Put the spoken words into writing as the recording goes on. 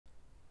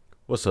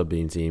What's up,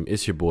 Bean Team?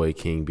 It's your boy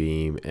King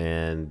Beam,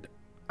 and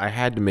I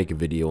had to make a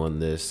video on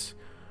this.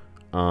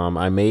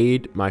 I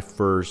made my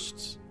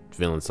first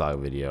Villain Saga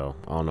video.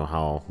 I don't know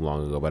how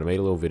long ago, but I made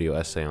a little video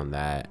essay on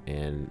that.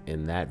 And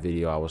in that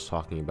video, I was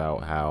talking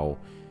about how,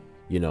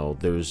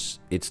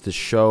 it's the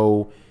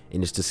show,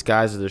 and it's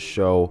disguised as a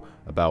show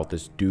about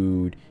this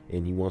dude,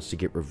 and he wants to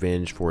get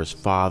revenge for his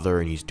father,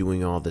 and he's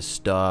doing all this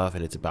stuff,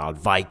 and it's about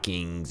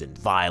Vikings and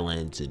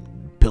violence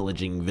and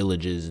pillaging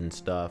villages and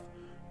stuff.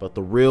 But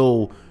the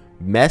real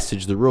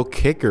message, the real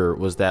kicker,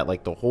 was that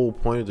the whole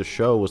point of the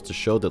show was to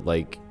show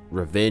that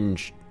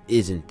revenge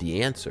isn't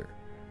the answer.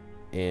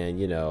 And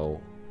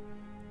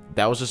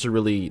that was just a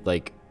really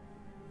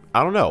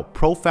I don't know,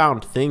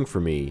 profound thing for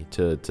me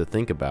to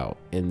think about.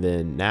 And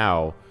then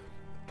now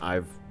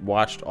I've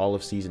watched all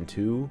of season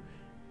 2,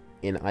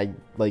 and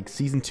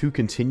season 2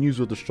 continues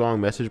with a strong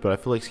message, but I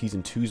feel like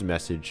season 2's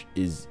message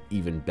is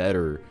even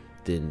better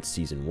than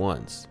season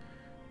 1's.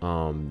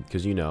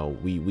 Because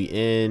we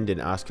end, and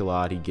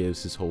Askeladd, he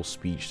gives his whole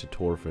speech to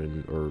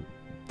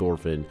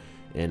Thorfinn,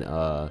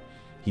 and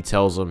he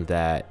tells him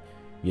that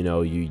you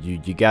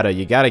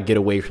gotta get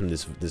away from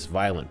this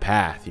violent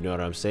path. You know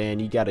what I'm saying?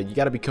 You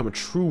gotta become a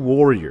true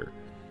warrior,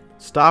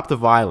 stop the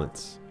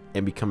violence,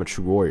 and become a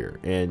true warrior.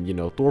 And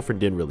Thorfinn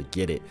didn't really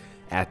get it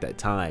at that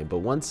time, but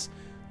once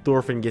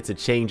Thorfinn gets a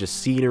change of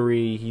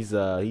scenery, he's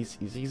a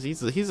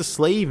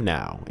slave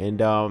now,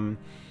 and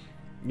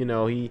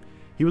he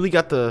really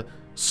got to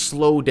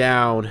slow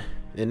down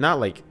and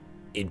not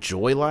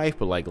enjoy life,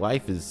 but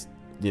life is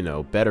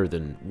better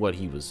than what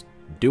he was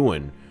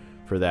doing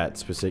for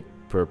that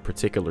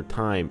particular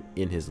time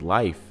in his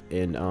life.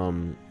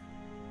 And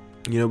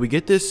we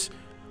get this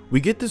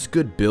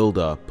good build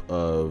up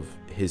of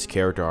his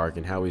character arc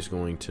and how he's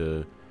going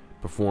to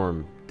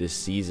perform this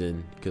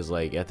season, because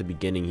at the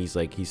beginning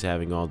he's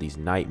having all these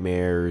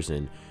nightmares,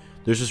 and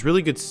there's this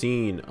really good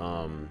scene.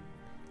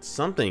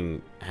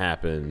 Something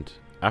happened,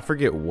 I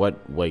forget what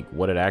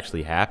had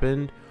actually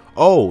happened.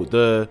 Oh,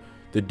 the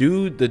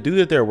dude that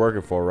they're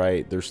working for,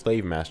 right? Their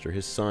slave master,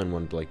 his son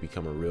wanted to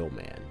become a real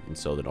man, and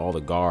so then all the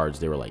guards,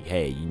 they were like,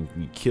 hey,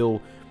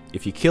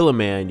 if you kill a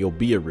man, you'll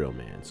be a real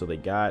man. So they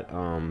got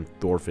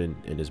Thorfinn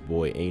and his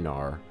boy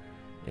Einar,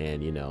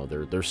 and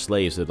they're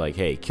slaves. They're like,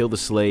 hey, kill the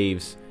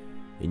slaves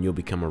and you'll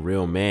become a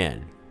real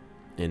man.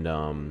 And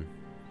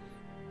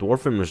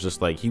Thorfinn was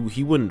just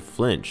he wouldn't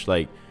flinch.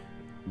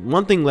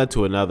 One thing led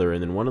to another,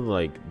 and then one of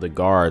the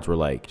guards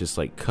were just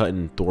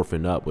cutting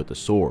Thorfinn up with a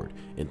sword,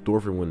 and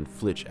Thorfinn wouldn't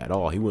flinch at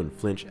all. He wouldn't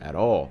flinch at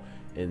all.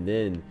 And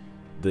then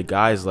the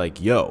guy's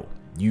like, yo,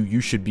 you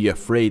should be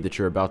afraid that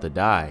you're about to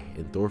die.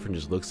 And Thorfinn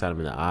just looks at him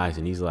in the eyes,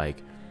 and he's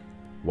like,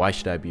 why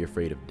should I be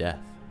afraid of death?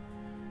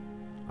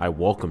 I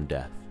welcome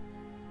death,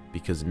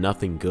 because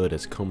nothing good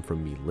has come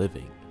from me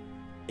living.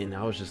 And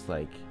I was just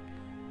damn,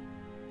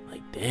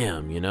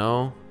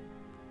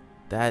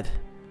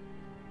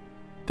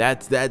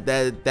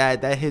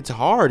 that hits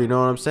hard, you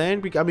know what I'm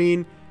saying? I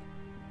mean,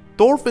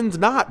 Thorfinn's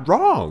not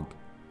wrong.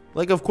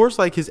 Of course,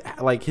 his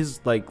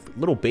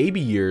little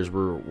baby years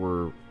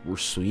were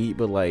sweet,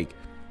 but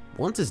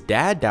once his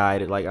dad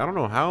died at I don't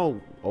know how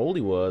old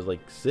he was,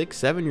 6,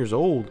 7 years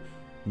old,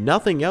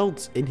 nothing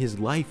else in his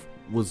life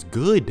was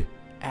good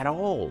at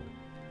all.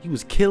 He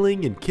was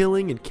killing and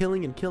killing and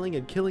killing and killing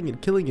and killing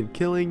and killing and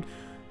killing.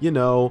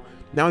 Now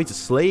he's a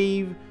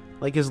slave.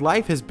 His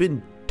life has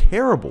been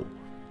terrible.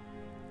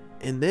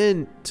 And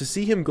then to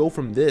see him go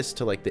from this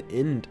to the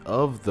end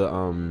of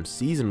the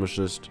season was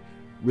just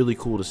really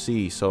cool to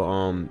see.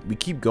 So we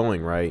keep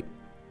going, right?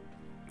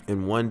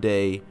 And one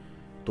day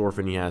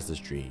Thorfinn, he has this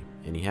dream,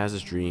 and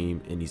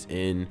he's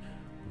in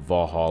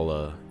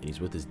Valhalla, and he's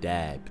with his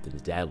dad. But then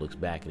his dad looks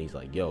back and he's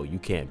like, yo, you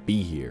can't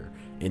be here.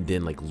 And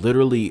then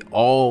literally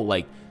all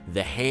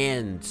the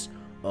hands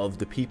of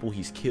the people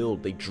he's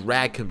killed, they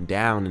drag him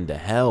down into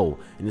hell,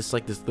 and it's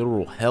this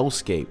literal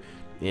hellscape.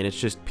 And it's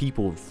just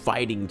people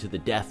fighting to the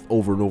death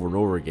over and over and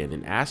over again.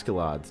 And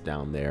Askeladd's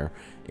down there,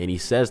 and he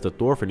says to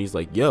Thorfinn, he's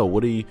like, yo,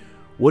 what are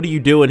you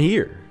doing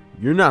here?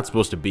 You're not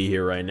supposed to be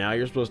here right now.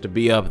 You're supposed to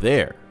be up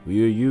there.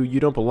 You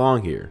don't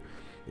belong here.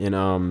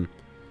 And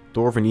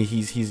Thorfinn,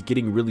 he's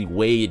getting really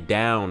weighed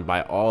down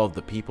by all of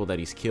the people that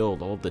he's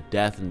killed, all of the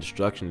death and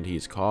destruction that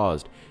he's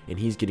caused, and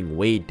he's getting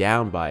weighed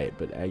down by it.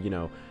 But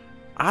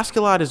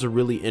Askeladd is a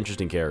really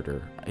interesting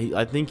character.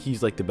 I think he's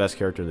the best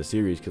character in the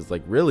series, because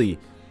really,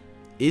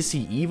 is he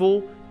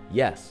evil?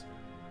 Yes.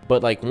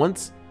 But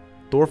once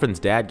Thorfinn's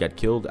dad got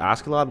killed,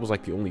 Askeladd was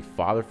the only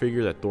father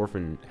figure that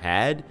Thorfinn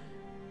had.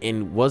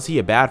 And was he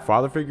a bad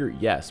father figure?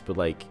 Yes. But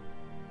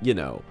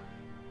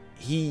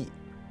he,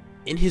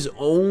 in his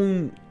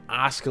own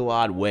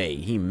Askeladd way,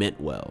 he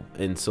meant well.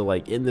 And so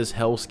in this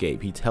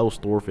hellscape, he tells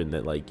Thorfinn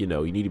that you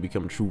need to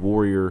become a true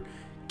warrior.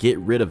 Get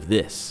rid of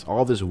this,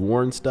 all this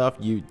war and stuff.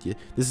 This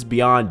is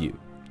beyond you.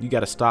 You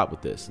got to stop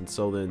with this. And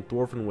so then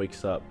Thorfinn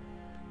wakes up,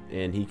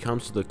 and he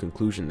comes to the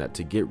conclusion that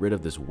to get rid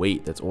of this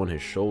weight that's on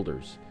his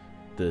shoulders,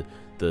 the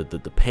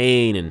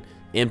pain and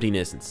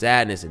emptiness and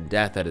sadness and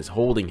death that is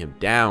holding him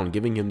down,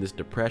 giving him this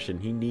depression,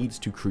 he needs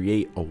to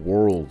create a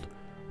world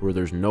where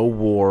there's no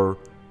war,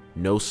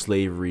 no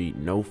slavery,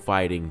 no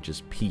fighting,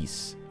 just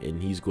peace.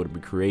 And he's going to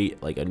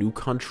create like a new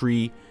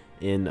country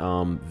in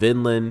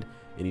Vinland,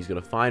 and he's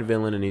going to find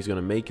Vinland, and he's going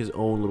to make his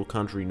own little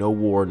country. No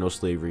war, no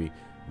slavery,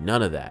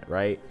 none of that,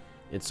 right?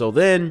 And so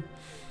then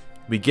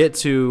we get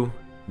to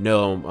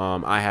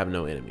I have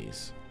no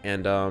enemies.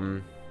 And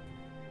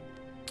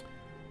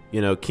you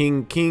know,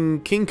 King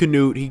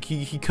Canute,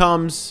 he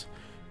comes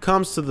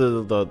to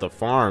the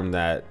farm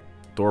that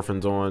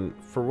Thorfinn's on.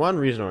 For one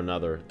reason or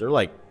another, they're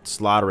like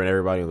slaughtering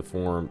everybody on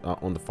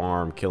the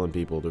farm, killing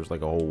people. There's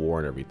like a whole war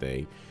and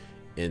everything.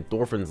 And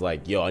Thorfinn's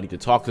like, yo, I need to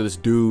talk to this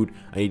dude.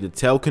 I need to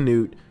tell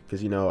Canute,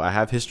 because, you know, I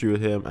have history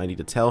with him. I need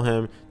to tell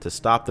him to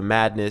stop the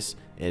madness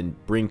and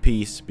bring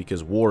peace,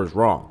 because war is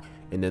wrong.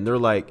 And then they're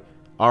like,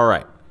 all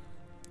right,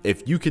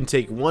 if you can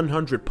take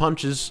 100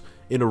 punches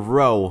in a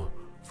row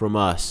from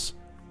us,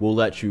 we'll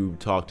let you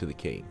talk to the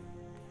king.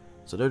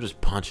 So they're just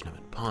punching him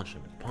and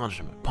punching him and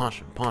punching him and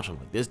punching him and punching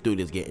him. Like, this dude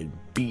is getting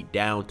beat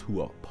down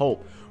to a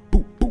pulp.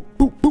 Boop, boop,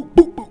 boop, boop,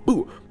 boop, boop,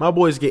 boop. My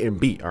boy's getting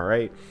beat, all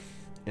right?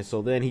 And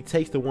so then he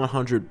takes the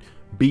 100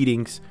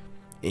 beatings,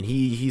 and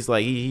he's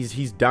like,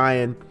 he's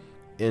dying.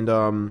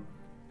 And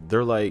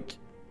they're like,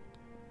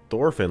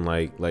 Thorfinn,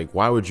 like,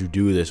 why would you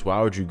do this?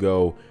 Why would you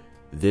go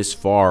this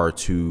far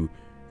to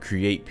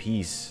create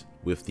peace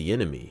with the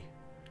enemy?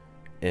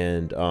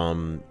 And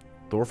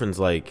Thorfinn's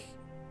like,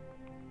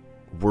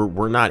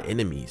 we're not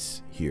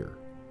enemies here,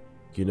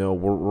 you know,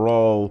 we're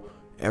all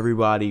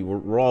everybody,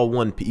 we're all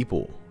one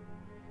people.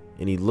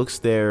 And he looks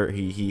there,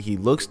 he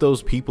looks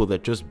those people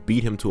that just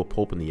beat him to a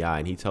pulp in the eye,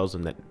 and he tells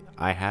them that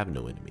I have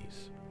no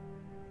enemies,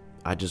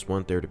 I just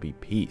want there to be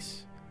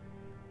peace.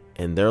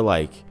 And they're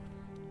like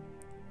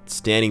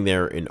standing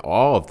there in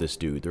awe of this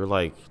dude. They're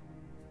like,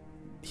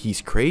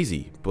 he's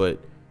crazy,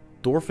 but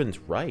Thorfinn's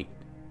right.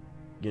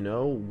 You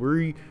know,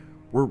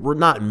 we're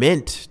not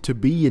meant to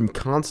be in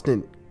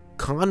constant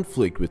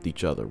conflict with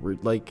each other. We're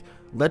like,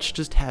 let's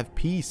just have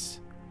peace.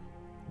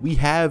 We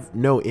have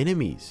no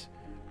enemies.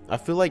 I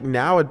feel like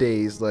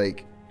nowadays,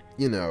 like,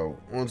 you know,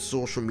 on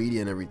social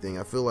media and everything,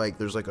 I feel like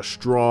there's like a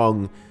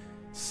strong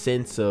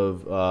sense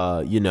of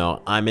you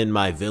know, I'm in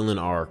my villain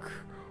arc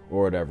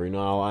or whatever, you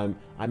know,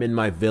 I'm in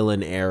my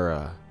villain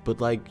era.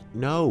 But like,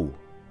 no,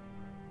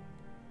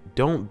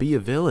 don't be a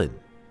villain,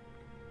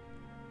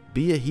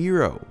 be a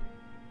hero.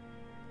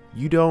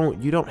 You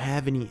don't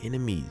have any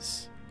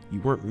enemies. You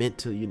weren't meant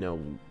to, you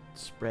know,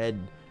 spread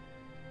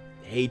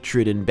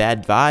hatred and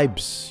bad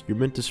vibes. You're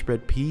meant to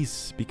spread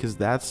peace, because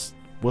that's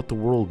what the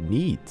world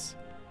needs.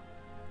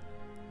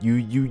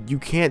 You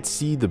can't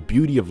see the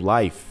beauty of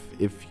life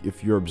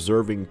if you're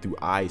observing through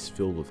eyes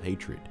filled with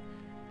hatred.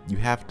 You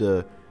have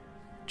to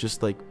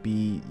just like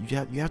you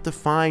have to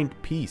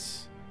find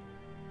peace.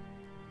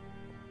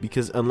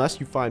 Because unless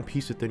you find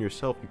peace within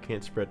yourself, you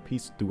can't spread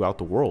peace throughout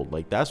the world.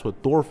 Like, that's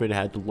what Thorfinn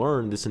had to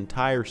learn this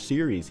entire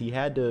series. He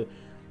had to,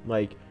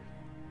 like,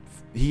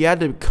 he had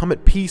to come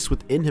at peace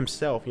within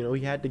himself. You know,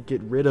 he had to get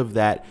rid of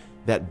that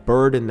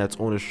burden that's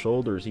on his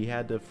shoulders. He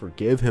had to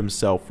forgive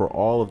himself for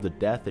all of the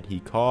death that he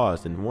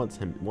caused. And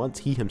once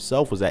he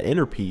himself was at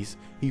inner peace,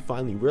 he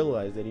finally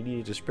realized that he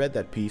needed to spread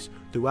that peace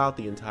throughout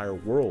the entire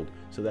world,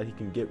 so that he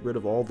can get rid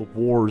of all the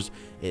wars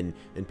and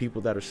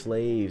people that are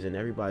slaves, and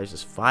everybody's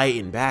just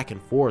fighting back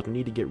and forth. We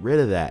need to get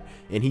rid of that.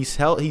 And he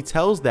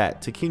tells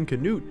that to King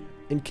Canute,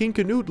 and King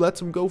Canute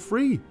lets him go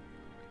free.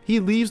 He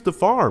leaves the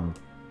farm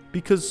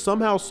because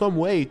somehow, some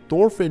way,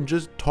 Thorfinn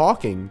just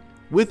talking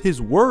with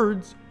his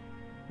words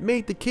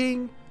made the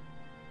king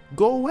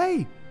go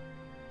away.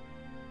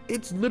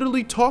 It's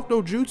literally talk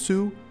no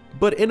jutsu,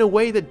 but in a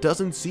way that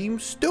doesn't seem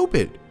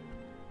stupid.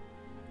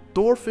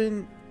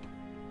 Thorfinn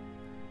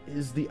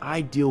is the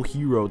ideal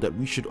hero that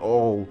we should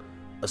all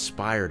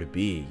aspire to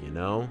be, you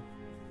know?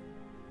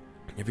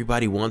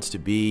 Everybody wants to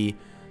be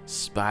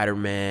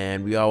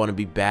Spider-Man, we all want to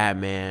be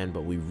Batman,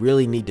 but we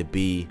really need to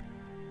be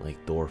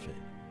like Thorfinn.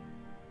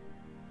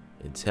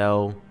 And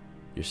tell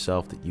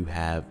yourself that you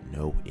have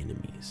no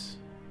enemies.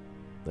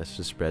 Let's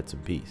just spread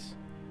some peace.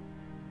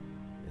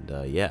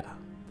 And yeah,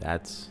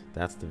 that's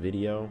the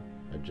video.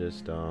 I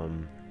just I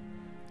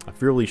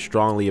feel really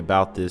strongly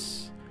about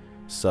this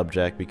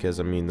subject, because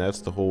I mean,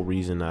 that's the whole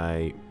reason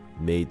I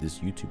made this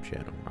YouTube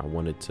channel. I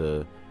wanted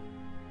to,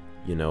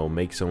 you know,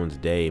 make someone's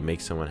day,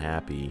 make someone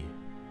happy,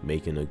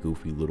 making a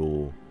goofy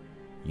little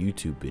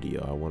YouTube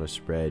video. I want to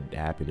spread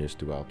happiness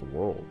throughout the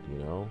world, you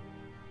know,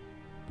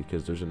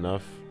 because there's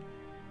enough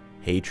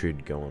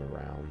hatred going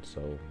around,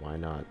 so why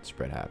not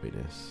spread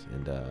happiness?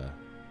 And I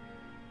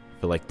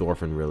feel like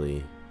Thorfinn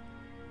really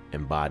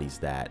embodies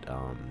that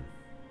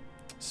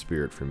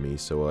spirit for me.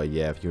 So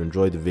yeah, if you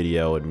enjoyed the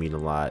video, it'd mean a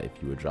lot if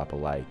you would drop a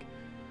like,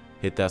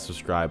 hit that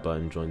subscribe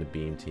button, join the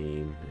Beam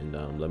team,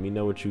 and let me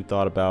know what you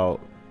thought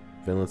about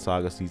Vinland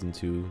Saga Season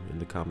 2 in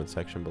the comment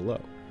section below.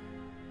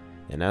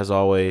 And as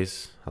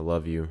always, I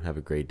love you. Have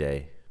a great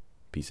day.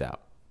 Peace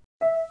out.